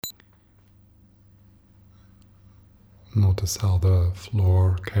Notice how the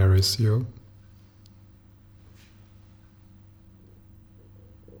floor carries you.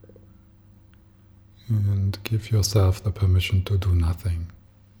 And give yourself the permission to do nothing.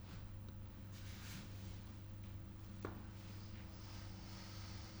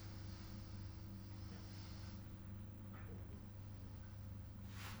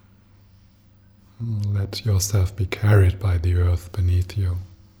 Let yourself be carried by the earth beneath you.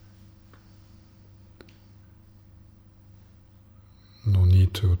 No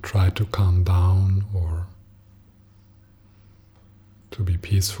need to try to calm down or to be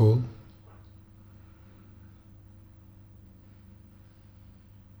peaceful.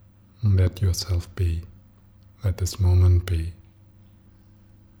 Let yourself be. Let this moment be.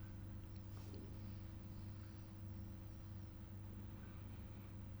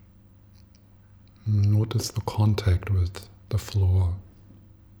 Notice the contact with the floor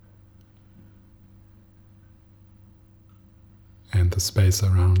and the space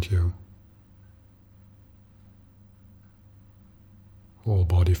around you. Whole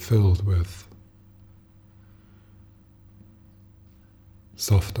body filled with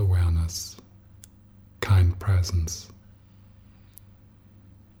soft awareness, kind presence.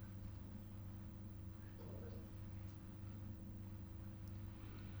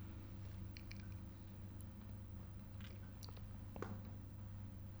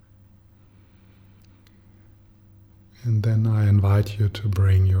 And then I invite you to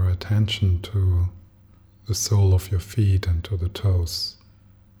bring your attention to the sole of your feet and to the toes.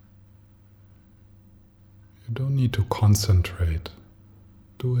 You don't need to concentrate.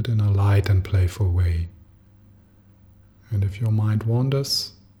 Do it in a light and playful way. And if your mind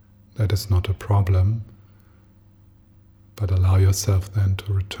wanders, that is not a problem, but allow yourself then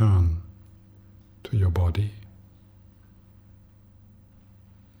to return to your body.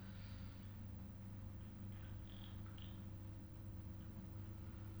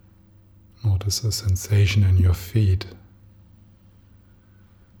 Notice the sensation in your feet,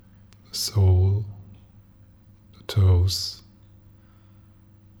 the sole, the toes.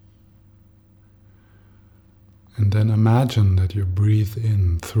 And then imagine that you breathe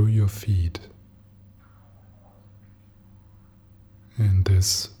in through your feet. And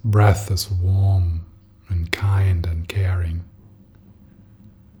this breath is warm and kind and caring,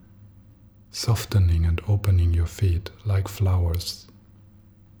 softening and opening your feet like flowers.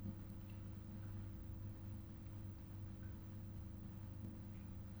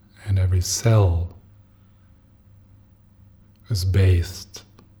 And every cell is bathed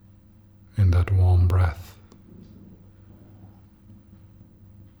in that warm breath.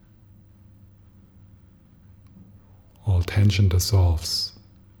 All tension dissolves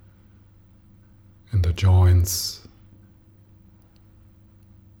in the joints,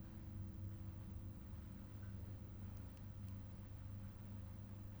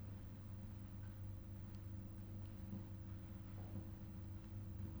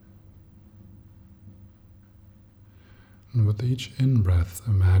 and with each in-breath,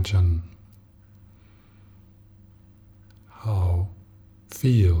 imagine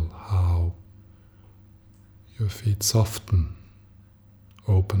feel how your feet soften,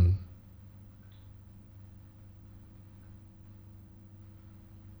 open.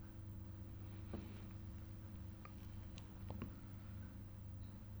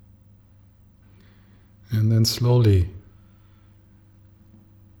 And then slowly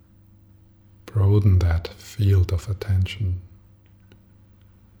broaden that field of attention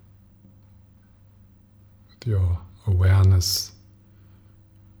with your awareness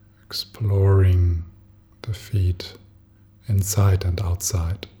exploring the feet inside and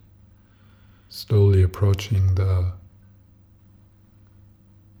outside, slowly approaching the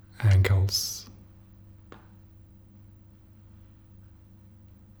ankles,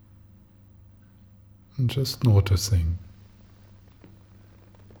 and just noticing.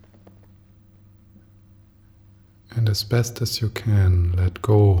 And as best as you can, let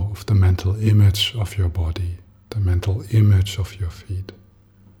go of the mental image of your body, the mental image of your feet.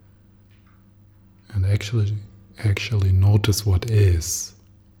 And actually notice what is.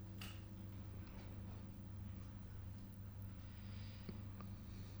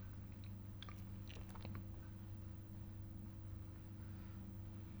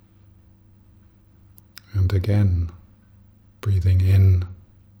 And again, breathing in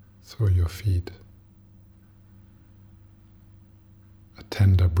through your feet. A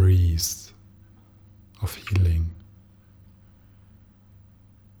tender breeze of healing.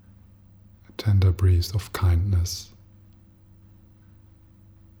 A tender breeze of kindness.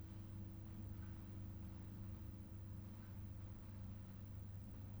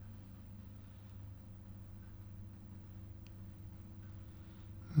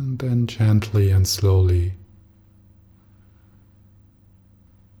 And then gently and slowly,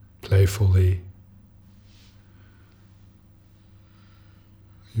 playfully,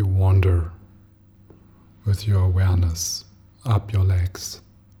 you wander with your awareness up your legs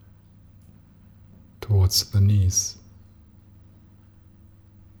towards the knees.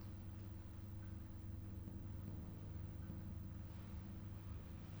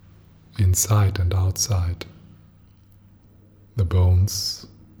 Inside and outside, the bones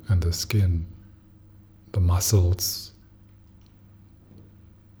and the skin, the muscles,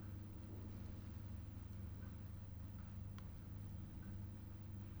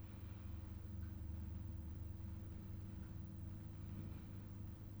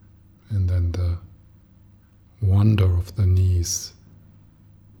 and then the wonder of the knees,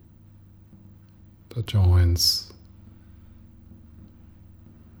 the joints,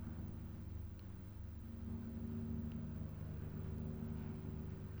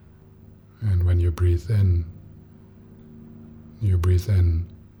 and when you breathe in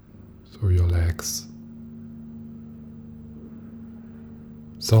through your legs,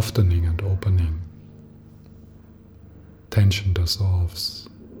 softening and opening. Tension dissolves.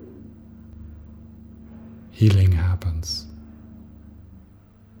 Healing happens.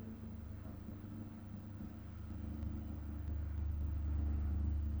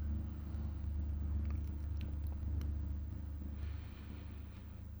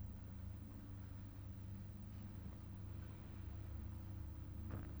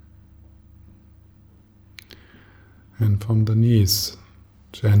 And from the knees,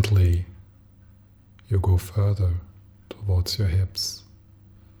 gently, you go further towards your hips.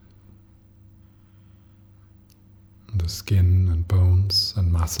 The skin and bones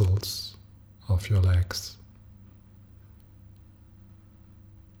and muscles of your legs.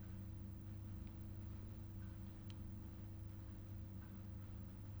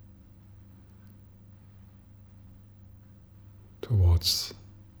 Towards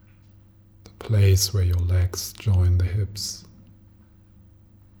the place where your legs join the hips.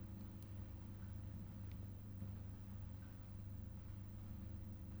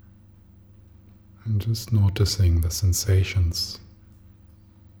 And just noticing the sensations.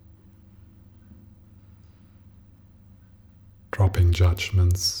 Dropping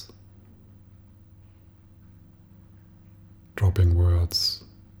judgments. Dropping words.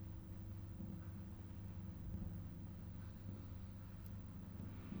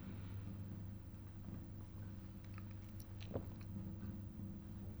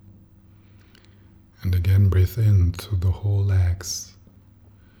 And again breathe in through the whole legs,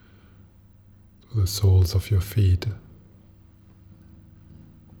 through the soles of your feet,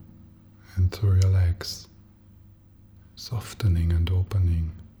 and through your legs, softening and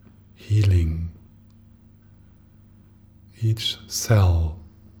opening, healing. Each cell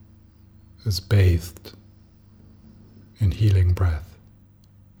is bathed in healing breath.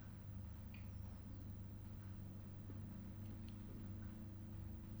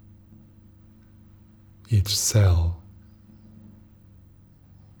 Each cell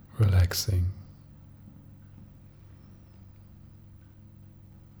relaxing.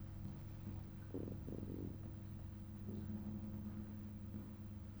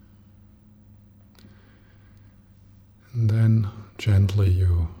 And then gently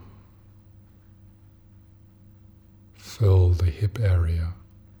you fill the hip area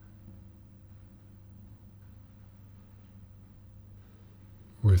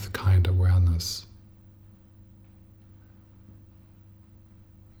with kind awareness.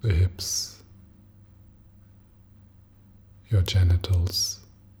 The hips, your genitals,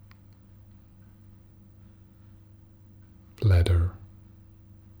 bladder,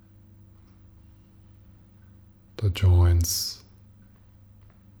 the joints,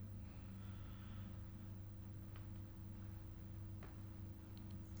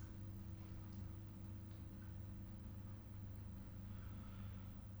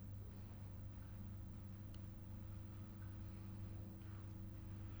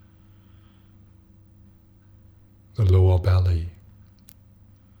 the lower belly,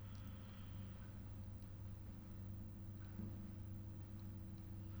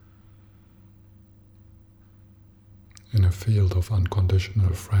 in a field of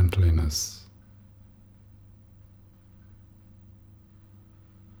unconditional friendliness.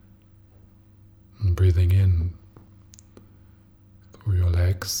 And breathing in through your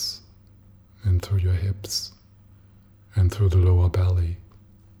legs and through your hips and through the lower belly.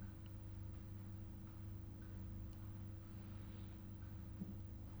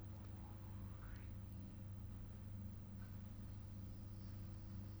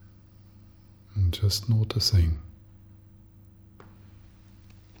 And just noticing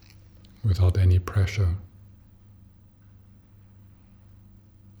without any pressure.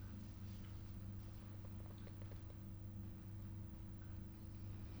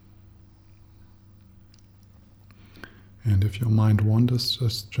 And if your mind wanders,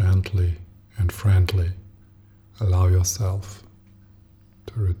 just gently and friendly, allow yourself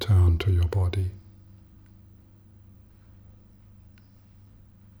to return to your body.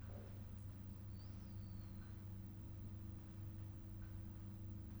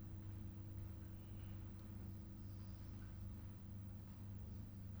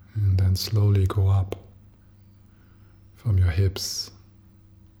 And then slowly go up from your hips,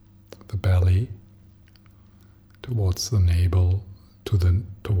 the belly, towards the navel,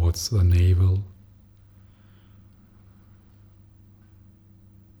 towards the navel,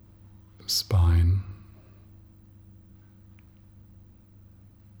 the spine,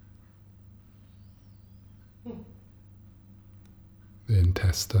 the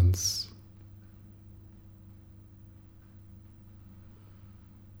intestines,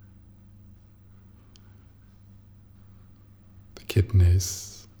 the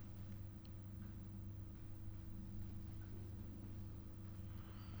kidneys,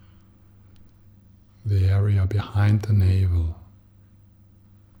 the area behind the navel,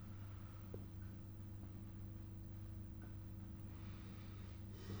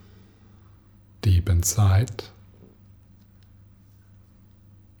 deep inside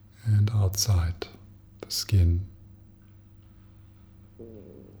and outside the skin.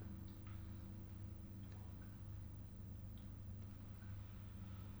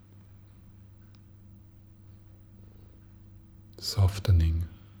 Softening,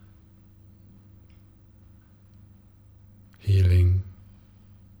 healing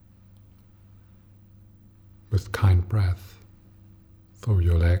with kind breath through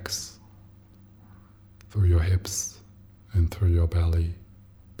your legs, through your hips, and through your belly.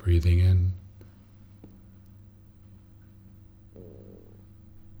 Breathing in,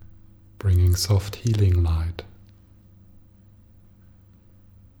 bringing soft healing light.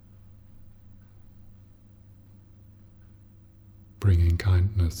 Bringing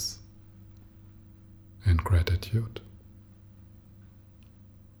kindness and gratitude.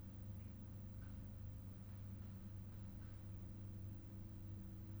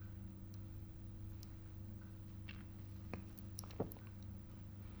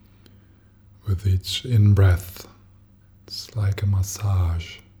 With each in-breath, it's like a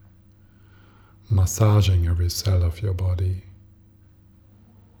massage, massaging every cell of your body.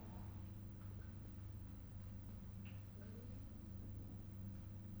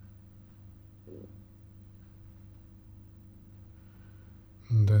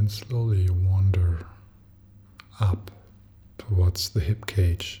 And then slowly wander up towards the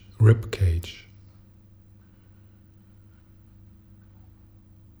rib cage.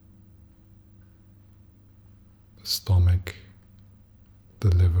 The stomach, the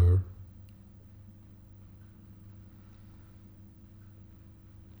liver,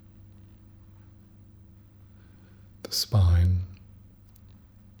 the spine,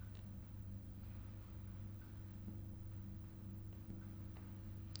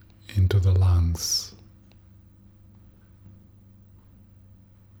 into the lungs,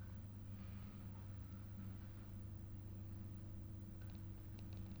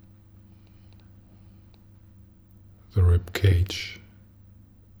 the rib cage,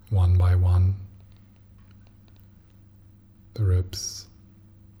 one by one, the ribs,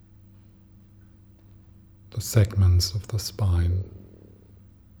 the segments of the spine,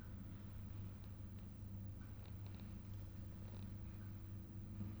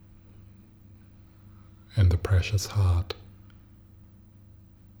 and the precious heart.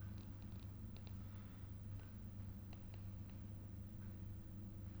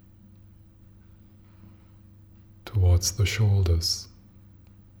 Towards the shoulders,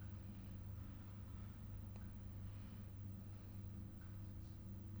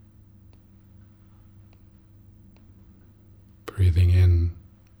 breathing in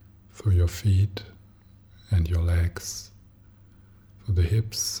through your feet and your legs, through the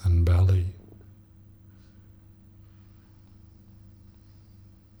hips and belly,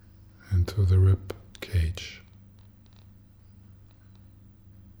 and through the rib cage.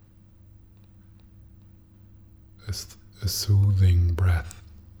 A soothing breath,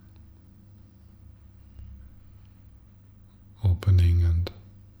 opening and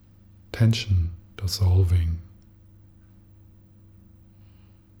tension dissolving.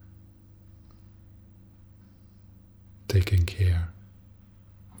 Taking care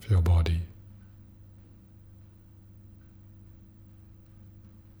of your body.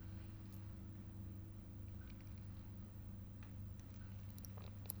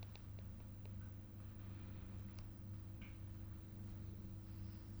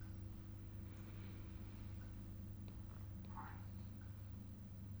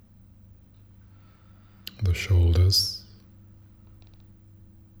 the shoulders,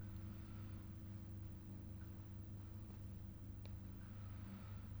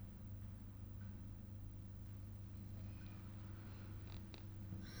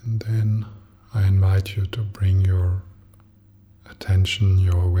 and then I invite you to bring your attention,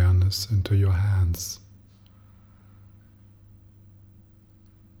 your awareness into your hands.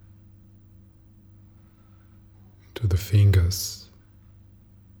 To the fingers,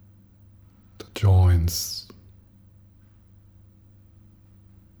 the joints,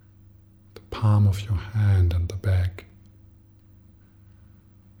 the palm of your hand and the back,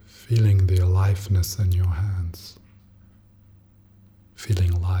 feeling the aliveness in your hands,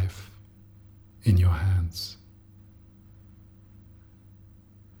 feeling life in your hands.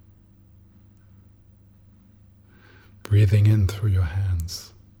 Breathing in through your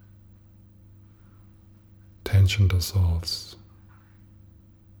hands. Tension dissolves.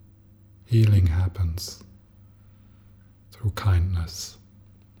 Healing happens through kindness,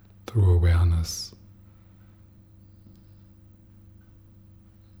 through awareness.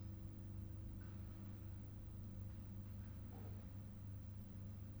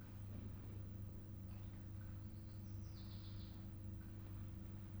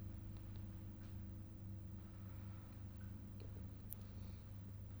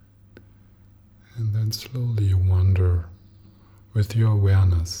 And then slowly you wander with your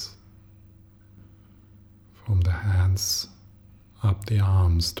awareness from the hands up the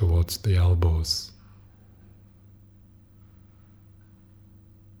arms towards the elbows.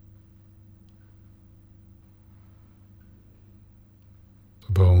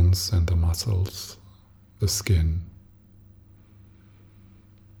 The bones and the muscles, the skin.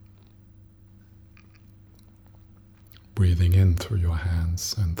 Breathing in through your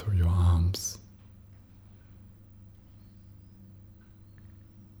hands and through your arms.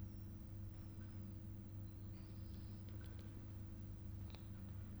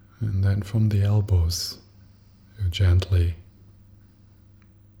 And then from the elbows, you gently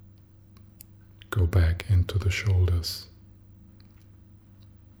go back into the shoulders.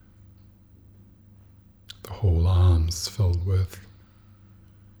 The whole arms filled with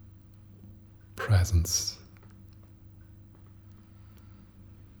presence.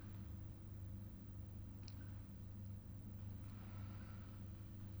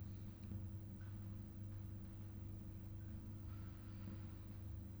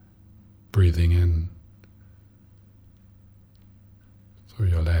 Breathing in through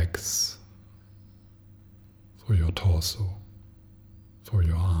your legs, through your torso, through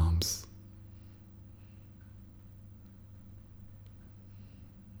your arms.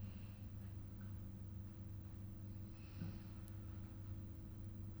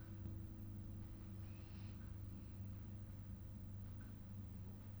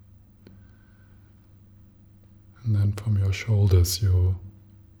 And then from your shoulders you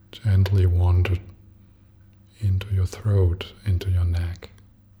gently wander into your throat, into your neck,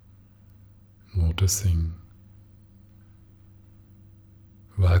 noticing,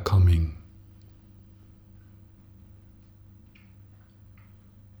 welcoming.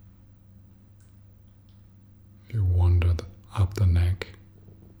 You wandered up the neck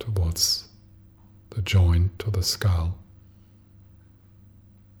towards the joint to the skull.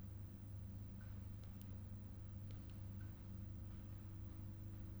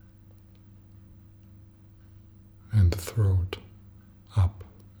 And the throat up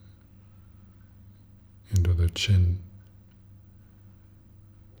into the chin,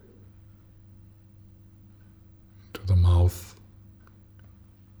 into the mouth,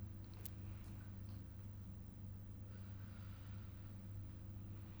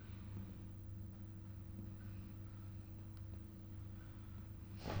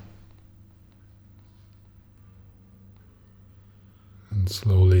 and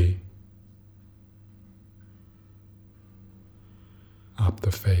slowly up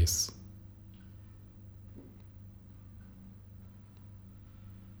the face.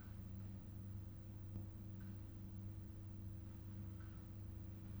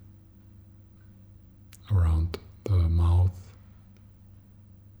 Around the mouth,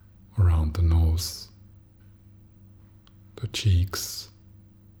 around the nose, the cheeks,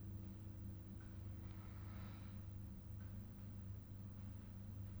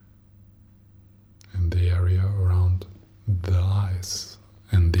 and the area around the eyes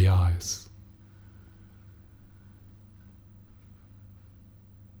and the eyes.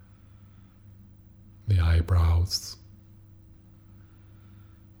 The eyebrows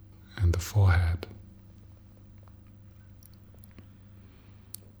and the forehead.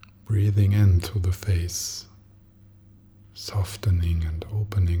 Breathing in through the face softening and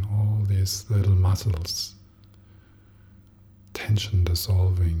opening all these little muscles, tension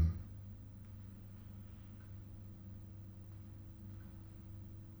dissolving.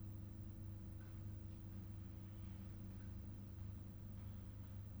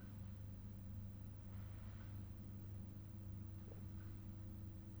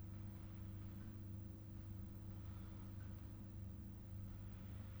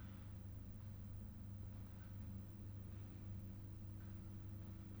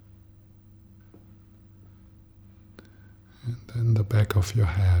 And then the back of your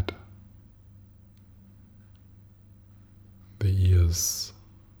head, the ears,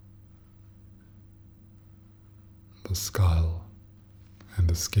 the skull and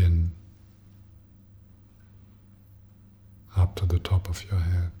the skin, up to the top of your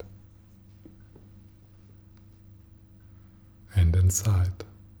head and inside.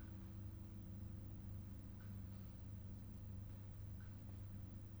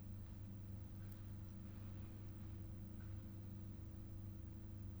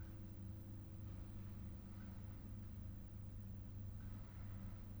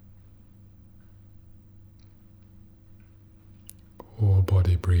 Whole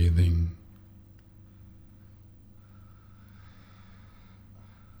body breathing,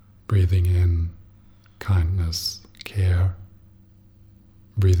 breathing in kindness, care,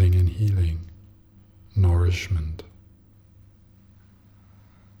 breathing in healing, nourishment.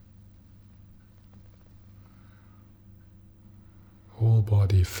 Whole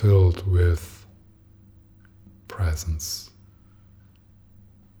body filled with presence,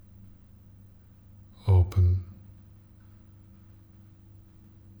 open,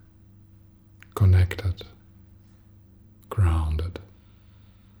 connected, grounded.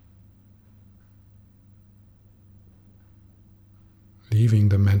 Leaving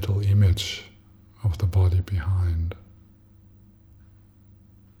the mental image of the body behind.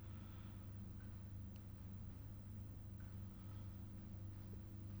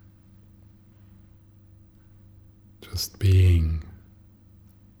 Just being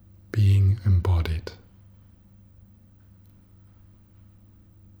embodied.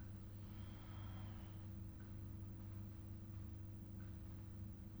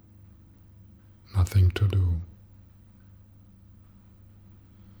 Nothing to do.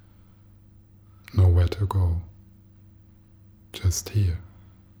 Nowhere to go. Just here.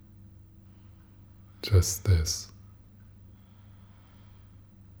 Just this.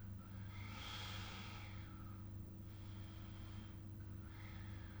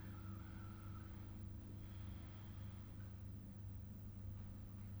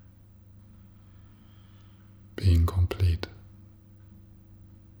 Being complete.